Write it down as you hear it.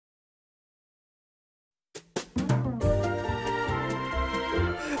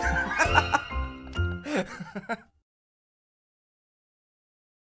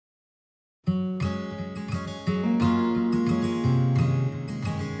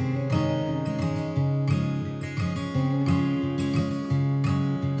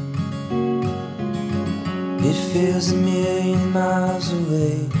It feels a million miles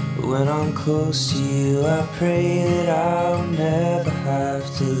away, but when I'm close to you, I pray that I'll never have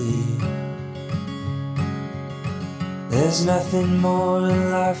to leave. There's nothing more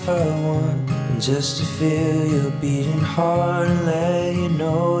in life I want than just to feel your beating heart and let you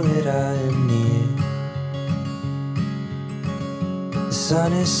know that I am near. The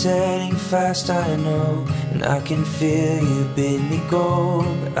sun is setting fast, I know, and I can feel you bid me go,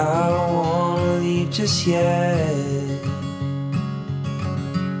 but I don't wanna leave just yet.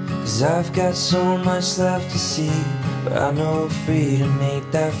 'Cause I've got so much left to see, but I know freedom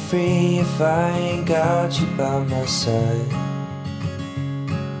ain't that free if I ain't got you by my side.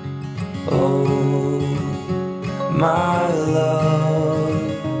 Oh, my love,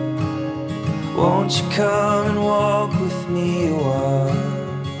 won't you come and walk with me a while?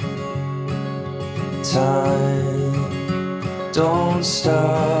 Time don't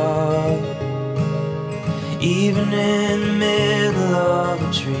stop, even in the middle of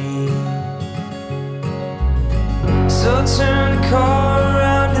a dream. So turn the car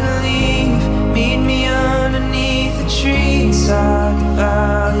around and leave. Meet me underneath the tree inside the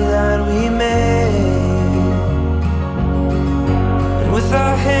valley that we made. And with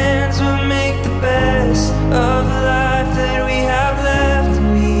our hands we'll make the best of the life that we have left, and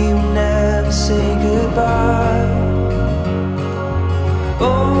we will never say goodbye. Oh,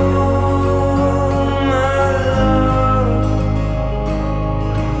 my love,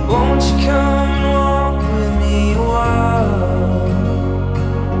 won't you come and walk with me a while?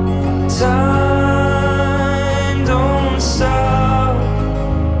 Time don't stop,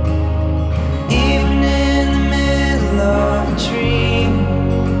 even in the middle of a dream.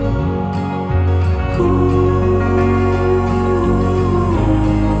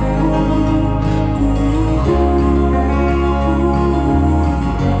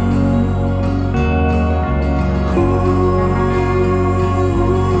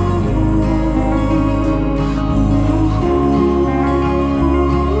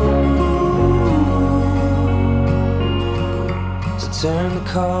 Turn the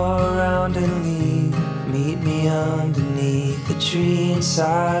car around and leave. Meet me underneath the tree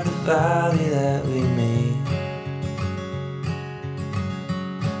inside the valley that we made.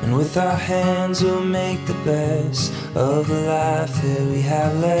 And with our hands we'll make the best of the life that we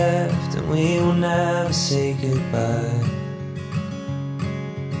have left, and we will never say goodbye.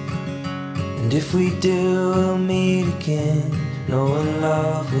 And if we do, we'll meet again, knowing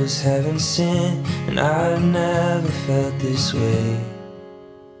love was heaven sent, and I've never felt this way.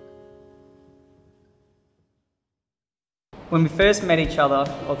 When we first met each other,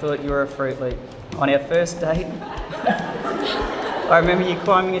 I thought you were a Fruit Loop. On our first date, I remember you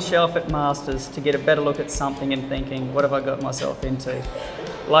climbing a shelf at Masters to get a better look at something and thinking, what have I got myself into?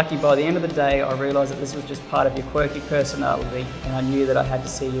 Lucky by the end of the day, I realised that this was just part of your quirky personality, and I knew that I had to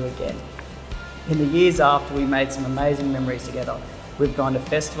see you again. In the years after, we made some amazing memories together. We've gone to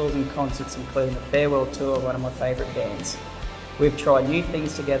festivals and concerts, including the farewell tour of one of my favourite bands. We've tried new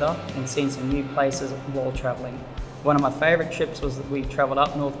things together and seen some new places while travelling. One of my favourite trips was that we travelled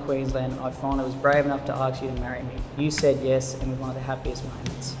up North Queensland. I finally was brave enough to ask you to marry me. You said yes, and it was one of the happiest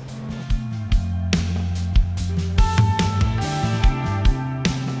moments.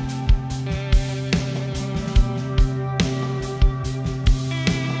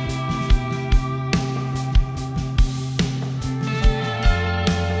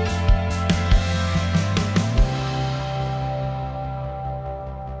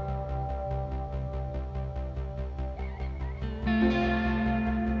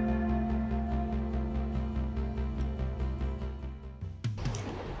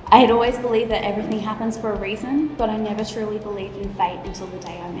 I had always believed that everything happens for a reason, but I never truly believed in fate until the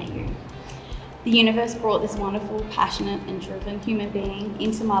day I met you. The universe brought this wonderful, passionate and driven human being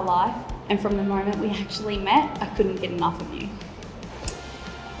into my life, and from the moment we actually met, I couldn't get enough of you.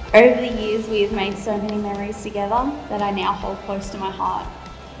 Over the years, we have made so many memories together that I now hold close to my heart.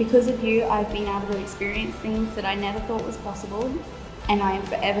 Because of you, I've been able to experience things that I never thought was possible, and I am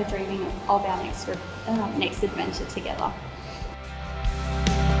forever dreaming of our next adventure together.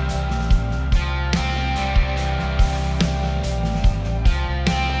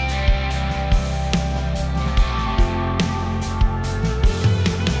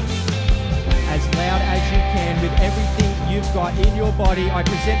 With everything you've got in your body, I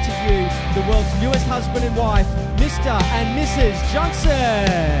present to you the world's newest husband and wife, Mr. and Mrs.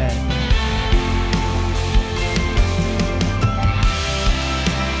 Johnson.